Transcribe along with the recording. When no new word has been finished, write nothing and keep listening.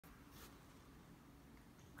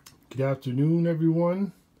Good afternoon,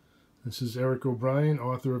 everyone. This is Eric O'Brien,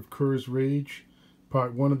 author of Kerr's Rage,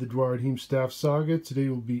 Part 1 of the Duaredheim Staff Saga. Today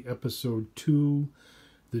will be Episode 2,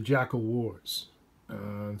 The Jackal Wars.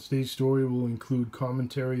 Today's story will include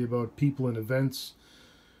commentary about people and events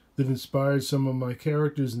that inspired some of my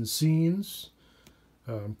characters and scenes.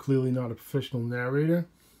 I'm clearly not a professional narrator,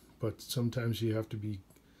 but sometimes you have to be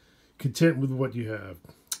content with what you have.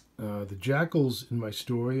 The jackals in my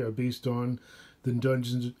story are based on the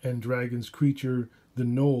Dungeons and Dragons creature, the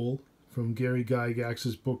Knoll, from Gary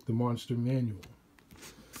Gygax's book, The Monster Manual.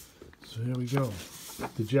 So here we go.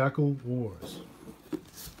 The Jackal Wars.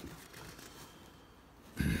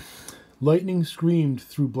 Lightning screamed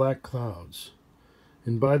through black clouds,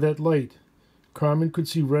 and by that light, Carmen could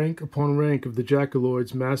see rank upon rank of the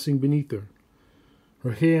jackaloids massing beneath her.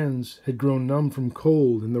 Her hands had grown numb from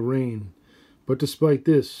cold and the rain, but despite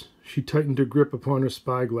this, she tightened her grip upon her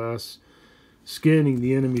spyglass, scanning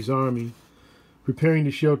the enemy's army, preparing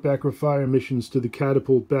to shout back her fire missions to the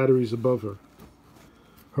catapult batteries above her.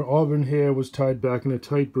 Her auburn hair was tied back in a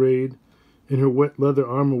tight braid, and her wet leather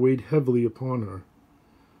armor weighed heavily upon her.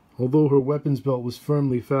 Although her weapons belt was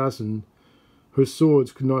firmly fastened, her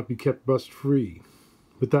swords could not be kept rust-free,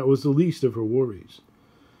 but that was the least of her worries.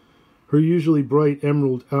 Her usually bright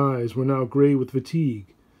emerald eyes were now gray with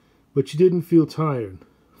fatigue, but she didn't feel tired,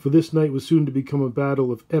 for this night was soon to become a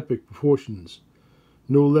battle of epic proportions,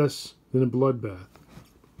 no less than a bloodbath.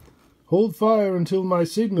 "Hold fire until my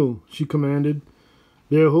signal," she commanded.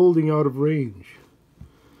 "They are holding out of range."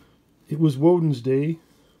 It was Woden's Day,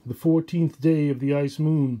 the 14th day of the ice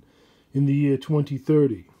moon in the year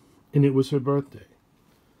 2030, and it was her birthday.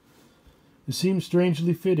 It seemed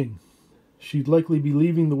strangely fitting. She'd likely be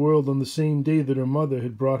leaving the world on the same day that her mother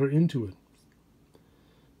had brought her into it.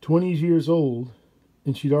 20 years old,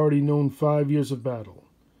 and she'd already known 5 years of battle.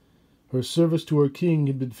 Her service to her king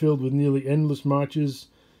had been filled with nearly endless marches,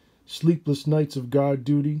 sleepless nights of guard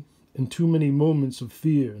duty, and too many moments of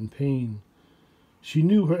fear and pain. She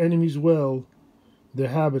knew her enemies well, their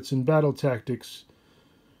habits and battle tactics,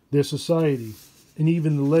 their society, and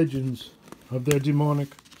even the legends of their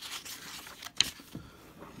demonic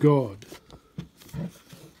god,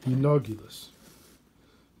 Inogulus.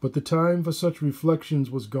 But the time for such reflections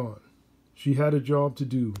was gone. She had a job to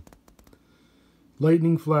do.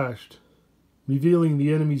 Lightning flashed, revealing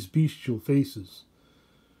the enemy's bestial faces.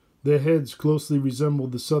 Their heads closely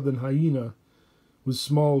resembled the southern hyena, with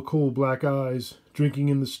small coal-black eyes, drinking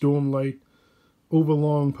in the stormlight,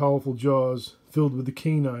 overlong, powerful jaws filled with the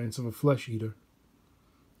canines of a flesh-eater.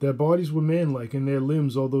 Their bodies were manlike, and their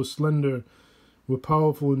limbs, although slender, were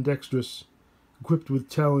powerful and dexterous, equipped with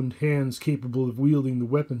taloned hands capable of wielding the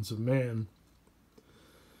weapons of man.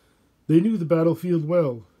 They knew the battlefield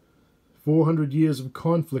well. 400 years of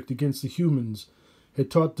conflict against the humans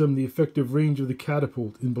had taught them the effective range of the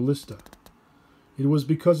catapult and ballista. It was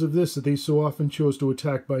because of this that they so often chose to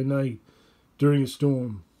attack by night during a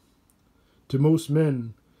storm. To most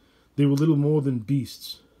men, they were little more than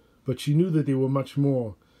beasts, but she knew that they were much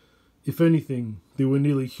more. If anything, they were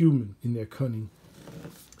nearly human in their cunning.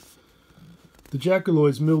 The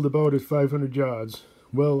jackaloids milled about at 500 yards,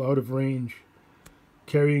 well out of range,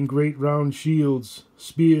 carrying great round shields,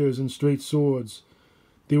 spears, and straight swords.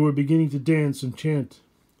 They were beginning to dance and chant,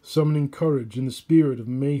 summoning courage and the spirit of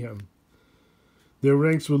mayhem. Their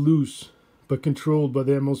ranks were loose, but controlled by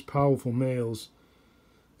their most powerful males.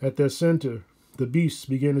 At their center, the beasts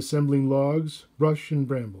began assembling logs, brush, and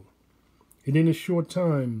bramble. And in a short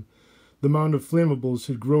time, the mound of flammables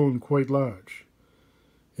had grown quite large.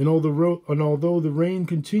 And although the rain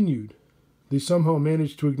continued, they somehow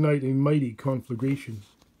managed to ignite a mighty conflagration.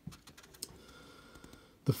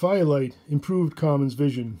 The firelight improved Carmen's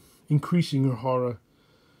vision, increasing her horror,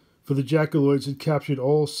 for the jackaloids had captured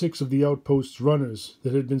all 6 of the outpost's runners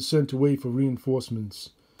that had been sent away for reinforcements.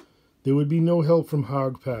 There would be no help from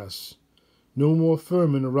Hague Pass, no more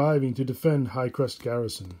Furmen arriving to defend Highcrest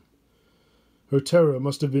Garrison. Her terror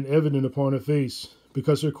must have been evident upon her face,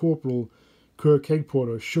 because her corporal, Kerr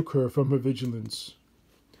Kegporter, shook her from her vigilance.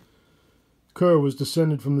 Kerr was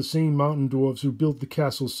descended from the same mountain dwarves who built the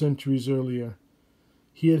castle centuries earlier.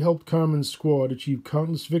 He had helped Carmen's squad achieve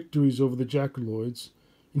countless victories over the jackaloids,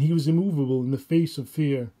 and he was immovable in the face of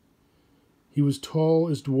fear. He was tall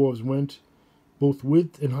as dwarves went, both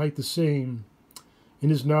width and height the same,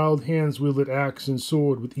 and his gnarled hands wielded axe and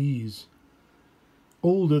sword with ease.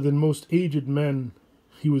 Older than most aged men,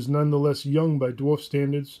 he was none the less young by dwarf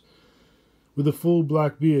standards, with a full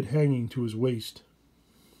black beard hanging to his waist.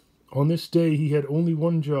 On this day he had only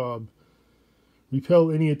one job: repel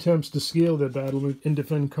any attempts to scale their battle and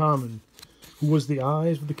defend Carmen, who was the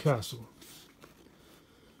eyes of the castle.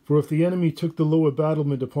 For if the enemy took the lower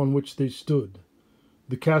battlement upon which they stood,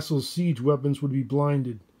 the castle's siege weapons would be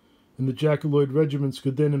blinded, and the Jackaloid regiments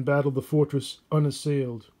could then embattle the fortress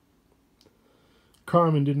unassailed.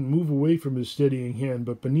 Carmen didn't move away from his steadying hand,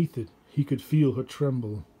 but beneath it he could feel her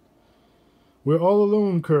tremble. "We're all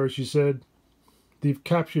alone, Kerr," she said. "They've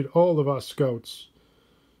captured all of our scouts."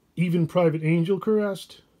 "Even Private Angel?" Kerr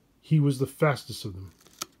asked. "He was the fastest of them.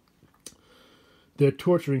 They're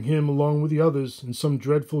torturing him along with the others in some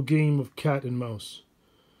dreadful game of cat and mouse.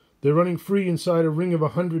 They're running free inside a ring of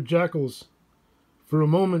 100 jackals. For a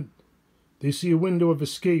moment, they see a window of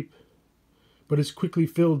escape, but it's quickly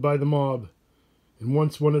filled by the mob, and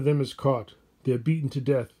once one of them is caught, they're beaten to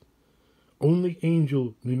death. Only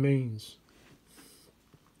Angel remains."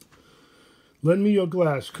 "Lend me your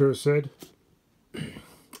glass," Kerr said.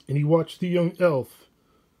 And he watched the young elf,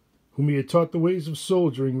 whom he had taught the ways of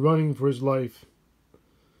soldiering, running for his life.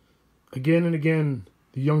 Again and again,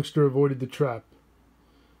 the youngster avoided the trap,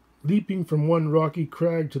 leaping from one rocky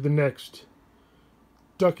crag to the next,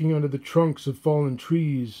 ducking under the trunks of fallen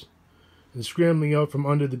trees, and scrambling out from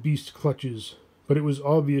under the beast's clutches. But it was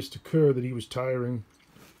obvious to Kerr that he was tiring.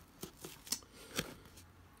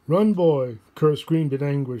 "Run, boy!" Kerr screamed in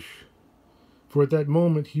anguish, for at that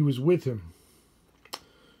moment he was with him,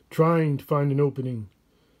 trying to find an opening,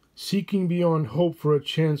 seeking beyond hope for a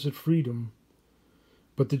chance at freedom.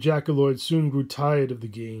 But the Jackaloids soon grew tired of the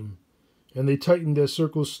game, and they tightened their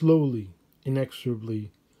circles slowly,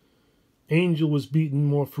 inexorably. Angel was beaten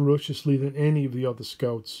more ferociously than any of the other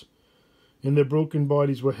scouts, and their broken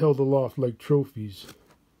bodies were held aloft like trophies.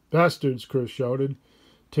 "Bastards!" Kerr shouted,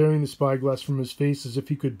 tearing the spyglass from his face as if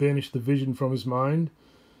he could banish the vision from his mind.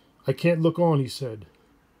 "I can't look on," he said.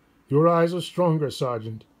 "Your eyes are stronger,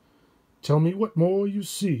 Sergeant. Tell me what more you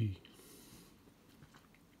see."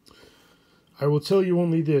 "I will tell you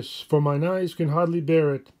only this, for mine eyes can hardly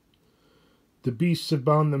bear it. The beasts have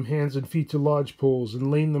bound them hands and feet to lodge poles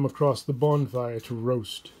and lain them across the bonfire to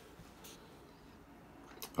roast.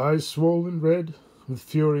 Eyes swollen red with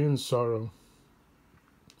fury and sorrow.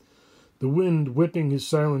 The wind whipping his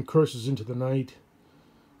silent curses into the night.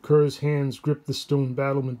 Kerr's hands gripped the stone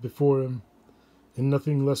battlement before him, and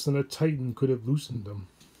nothing less than a Titan could have loosened them.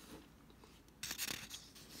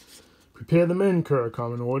 "Prepare the men," Kerr,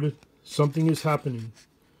 Carmen ordered. "Something is happening.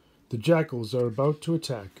 The jackals are about to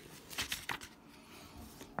attack."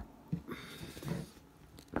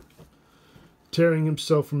 Tearing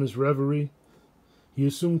himself from his reverie, he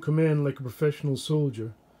assumed command like a professional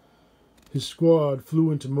soldier. His squad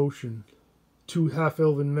flew into motion. 2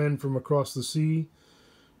 half-elven men from across the sea,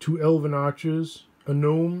 2 elven archers, a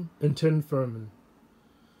gnome, and 10 vermin.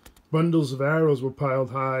 Bundles of arrows were piled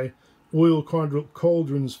high, oil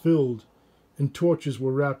cauldrons filled, and torches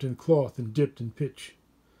were wrapped in cloth and dipped in pitch.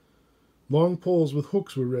 Long poles with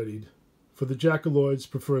hooks were readied, for the Jackaloids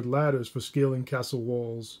preferred ladders for scaling castle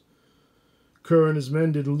walls. Kerr and his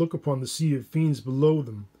men didn't look upon the sea of fiends below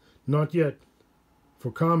them, not yet,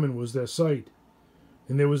 for Carmen was their sight,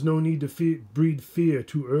 and there was no need to breed fear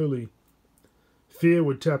too early. Fear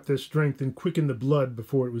would tap their strength and quicken the blood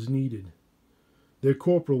before it was needed. Their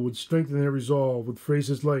corporal would strengthen their resolve with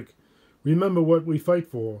phrases like, "Remember what we fight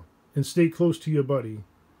for, and stay close to your buddy."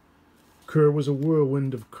 Kerr was a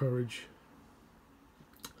whirlwind of courage.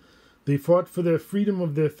 They fought for their freedom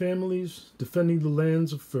of their families, defending the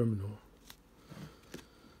lands of Firminor.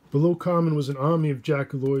 Below Carmen was an army of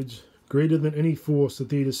Jackaloids, greater than any force that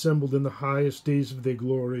they had assembled in the highest days of their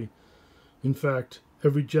glory. In fact,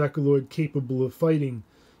 every Jackaloid capable of fighting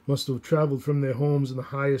must have traveled from their homes in the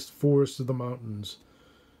highest forests of the mountains.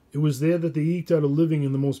 It was there that they eked out a living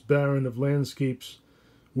in the most barren of landscapes,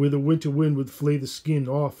 where the winter wind would flay the skin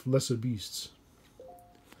off lesser beasts.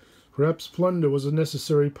 Perhaps plunder was a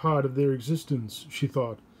necessary part of their existence, she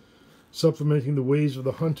thought, supplementing the ways of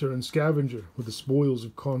the hunter and scavenger with the spoils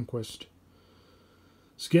of conquest.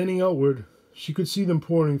 Scanning outward, she could see them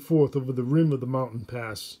pouring forth over the rim of the mountain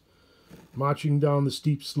pass, marching down the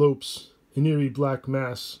steep slopes, an eerie black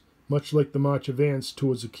mass, much like the march of ants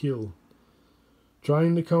towards a kill.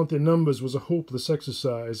 Trying to count their numbers was a hopeless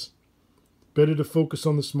exercise. Better to focus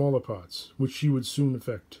on the smaller parts, which she would soon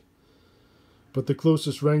effect. But the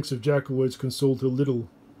closest ranks of Jackaloids consoled her little,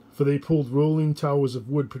 for they pulled rolling towers of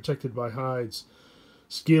wood protected by hides,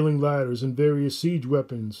 scaling ladders and various siege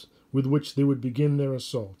weapons with which they would begin their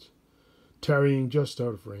assault, tarrying just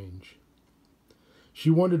out of range. She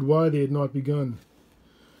wondered why they had not begun.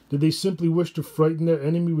 Did they simply wish to frighten their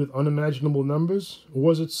enemy with unimaginable numbers, or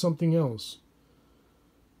was it something else?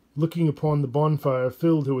 Looking upon the bonfire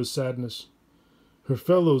filled her with sadness. Her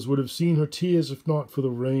fellows would have seen her tears if not for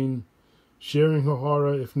the rain, sharing her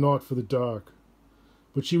horror if not for the dark.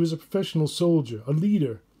 But she was a professional soldier, a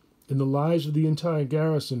leader, and the lives of the entire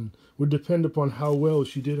garrison would depend upon how well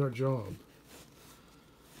she did her job.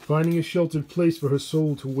 Finding a sheltered place for her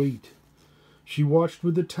soul to wait, she watched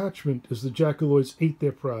with detachment as the Jackaloids ate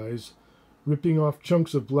their prize, ripping off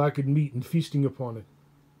chunks of blackened meat and feasting upon it.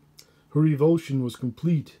 Her revulsion was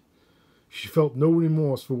complete. She felt no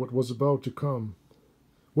remorse for what was about to come.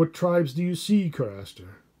 "What tribes do you see?" Kerr asked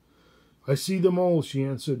her. "I see them all," she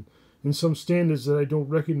answered, "in some standards that I don't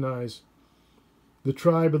recognize. The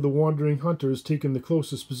tribe of the wandering hunter has taken the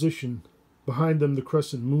closest position. Behind them the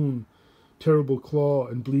crescent moon, terrible claw,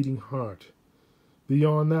 and bleeding heart.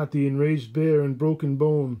 Beyond that the enraged bear and broken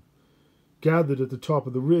bone. Gathered at the top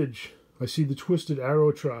of the ridge, I see the twisted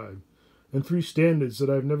arrow tribe, and 3 standards that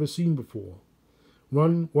I have never seen before.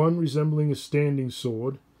 One resembling a standing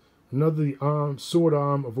sword, another the sword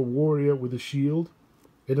arm of a warrior with a shield,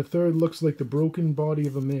 and a third looks like the broken body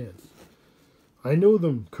of a man." "I know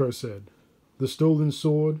them," Kerr said. "The stolen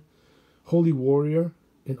sword, holy warrior,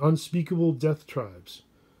 and unspeakable death tribes.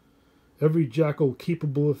 Every jackal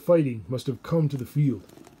capable of fighting must have come to the field."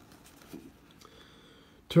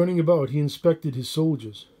 Turning about, he inspected his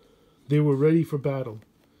soldiers. They were ready for battle.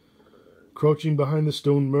 Crouching behind the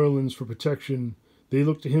stone merlins for protection, they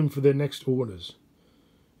looked to him for their next orders.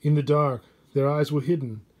 In the dark, their eyes were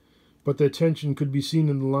hidden, but their tension could be seen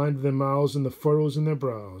in the line of their mouths and the furrows in their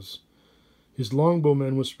brows. His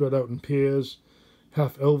longbowmen were spread out in pairs,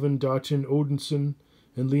 half-elven Dartin Odinson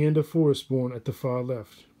and Leander Forestborn at the far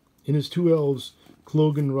left, and his 2 elves,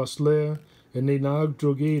 Clogan Rustlair and Nenag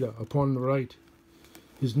Drogeda, upon the right.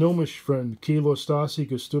 His gnomish friend, Kalor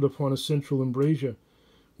Starseeker, stood upon a central embrasure,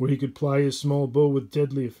 where he could ply his small bow with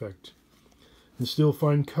deadly effect, and still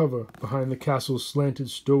find cover behind the castle's slanted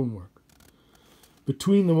stonework.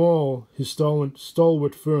 Between them all, his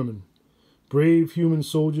stalwart foemen, brave human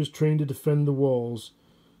soldiers trained to defend the walls.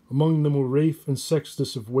 Among them were Rafe and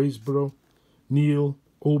Sextus of Waysborough, Neil,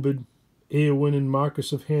 Obed, Eowyn and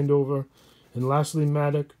Marcus of Handover, and lastly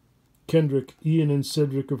Maddock, Kendrick, Ian and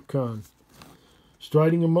Cedric of Caen.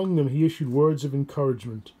 Striding among them, he issued words of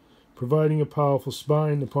encouragement, providing a powerful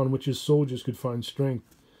spine upon which his soldiers could find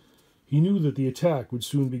strength. He knew that the attack would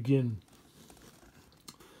soon begin.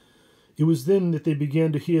 It was then that they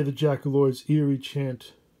began to hear the Jackaloids' eerie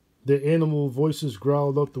chant. Their animal voices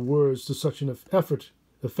growled out the words to such an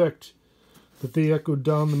effect that they echoed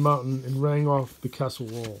down the mountain and rang off the castle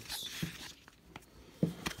walls.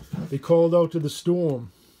 They called out to the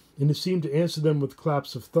storm, and it seemed to answer them with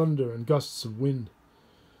claps of thunder and gusts of wind.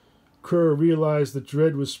 Kerr realized that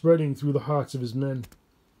dread was spreading through the hearts of his men.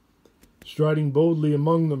 Striding boldly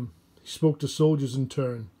among them, he spoke to soldiers in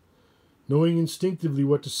turn, knowing instinctively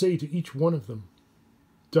what to say to each one of them.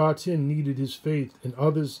 Dartin needed his faith, and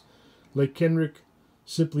others, like Kenrick,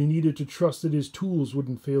 simply needed to trust that his tools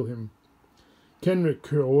wouldn't fail him. "Kenrick,"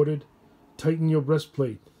 Kerr ordered, "tighten your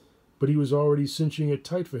breastplate," but he was already cinching it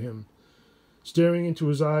tight for him, staring into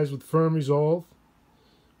his eyes with firm resolve,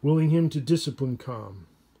 willing him to discipline calm.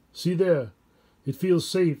 "See there, it feels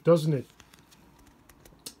safe, doesn't it?"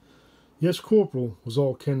 "Yes, Corporal," was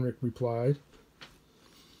all Kenrick replied.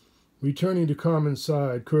 Returning to Carmen's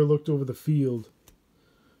side, Kerr looked over the field.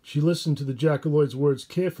 She listened to the Jackaloids' words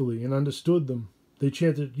carefully and understood them. They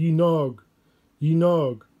chanted, "Ye Nog, ye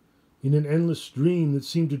Nog," in an endless stream that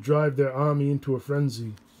seemed to drive their army into a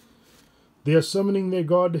frenzy. "They are summoning their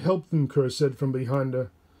god to help them," Kerr said from behind her.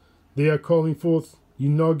 "They are calling forth Ye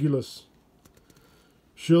Nogulus.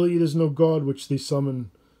 Surely it is no god which they summon,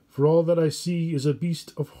 for all that I see is a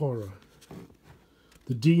beast of horror."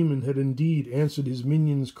 The demon had indeed answered his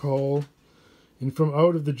minion's call, and from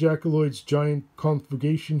out of the Jackaloid's giant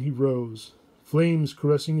conflagration he rose, flames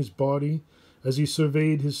caressing his body as he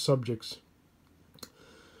surveyed his subjects.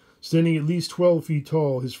 Standing at least 12 feet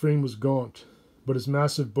tall, his frame was gaunt, but his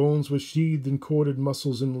massive bones were sheathed in corded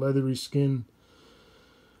muscles and leathery skin.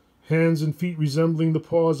 Hands and feet resembling the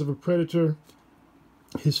paws of a predator,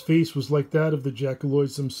 his face was like that of the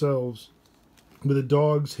Jackaloids themselves, with a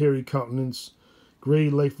dog's hairy countenance, grey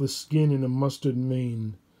lifeless skin, and a mustard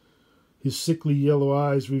mane. His sickly yellow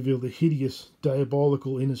eyes revealed a hideous,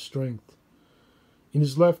 diabolical inner strength. In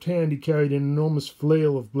his left hand he carried an enormous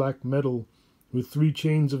flail of black metal, with 3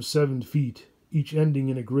 chains of 7 feet, each ending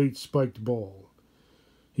in a great spiked ball.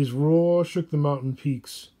 His roar shook the mountain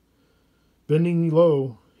peaks. Bending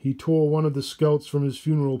low, he tore one of the scouts from his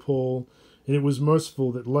funeral pole, and it was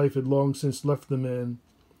merciful that life had long since left the man,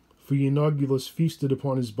 for Yenogulus feasted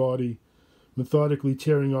upon his body, methodically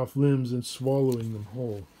tearing off limbs and swallowing them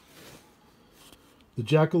whole. The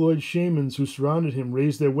Jackaloid shamans who surrounded him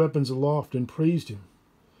raised their weapons aloft and praised him.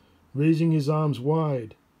 Raising his arms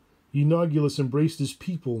wide, Enogulus embraced his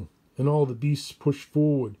people, and all the beasts pushed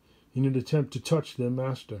forward in an attempt to touch their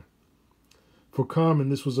master. For Carmen,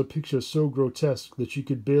 this was a picture so grotesque that she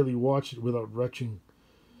could barely watch it without retching.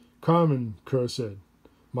 "Carmen," Kerr said,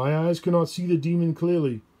 "my eyes cannot see the demon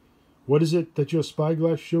clearly. What is it that your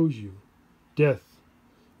spyglass shows you?" "Death.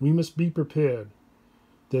 We must be prepared.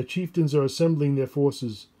 Their chieftains are assembling their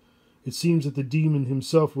forces. It seems that the demon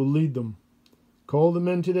himself will lead them. Call the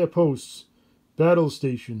men to their posts. Battle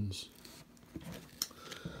stations."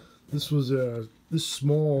 This was this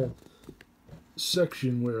small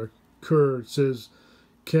section where Kerr says,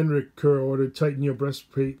 "Kenrick, Kerr ordered, tighten your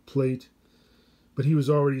breastplate," but he was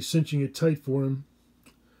already cinching it tight for him,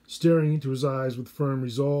 staring into his eyes with firm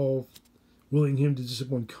resolve, willing him to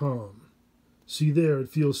discipline calm. "See there, it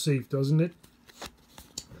feels safe, doesn't it?"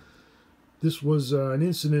 This was an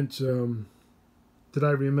incident that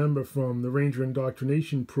I remember from the Ranger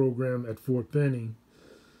Indoctrination program at Fort Benning.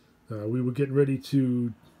 We were getting ready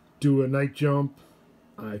to do a night jump.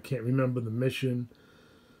 I can't remember the mission.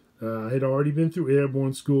 I had already been through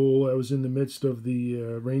airborne school. I was in the midst of the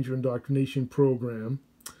Ranger Indoctrination program,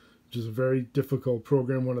 which is a very difficult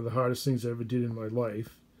program, one of the hardest things I ever did in my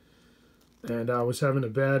life. And I was having a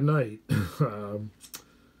bad night.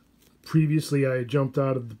 Previously, I had jumped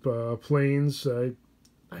out of the planes.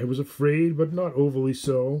 I was afraid, but not overly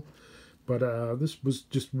so. But this was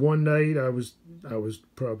just one night. I was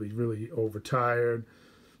probably really overtired,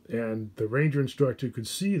 and the ranger instructor could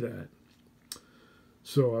see that.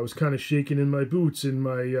 So I was kind of shaking in my boots, in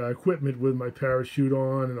my equipment with my parachute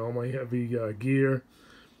on and all my heavy gear.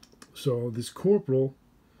 So this corporal,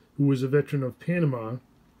 who was a veteran of Panama,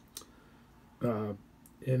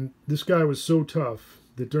 and this guy was so tough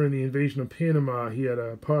that during the invasion of Panama, he had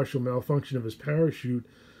a partial malfunction of his parachute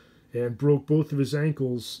and broke both of his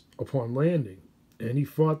ankles upon landing. And he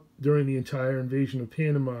fought during the entire invasion of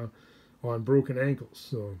Panama on broken ankles.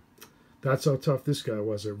 So that's how tough this guy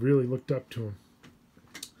was. I really looked up to him.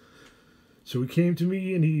 So he came to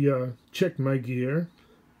me and he checked my gear.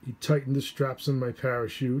 He tightened the straps on my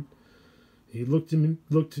parachute. He looked at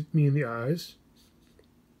me in the eyes.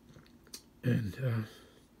 And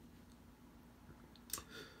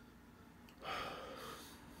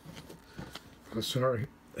I'm sorry.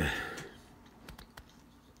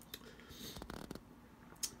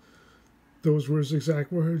 Those were his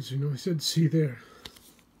exact words. He said, "See there.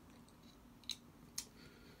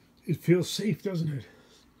 It feels safe, doesn't it?"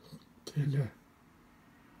 And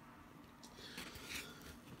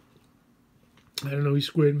I don't know, he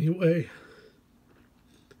squared me away.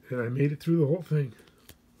 And I made it through the whole thing.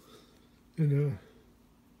 And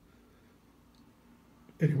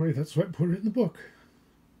anyway, that's why I put it in the book.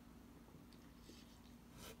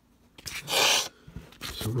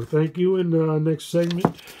 So we'll thank you in the next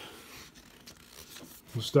segment.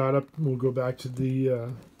 We'll start up. We'll go back to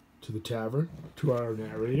the tavern, to our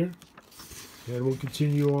narrator, and we'll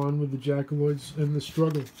continue on with the Jackaloids and the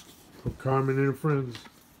struggle of Carmen and her friends.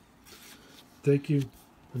 Thank you.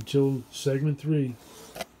 Until segment 3.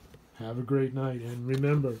 Have a great night, and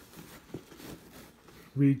remember,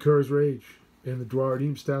 read Kerr's Rage and the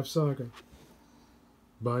Duaredheim Staff Saga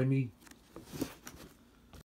by me.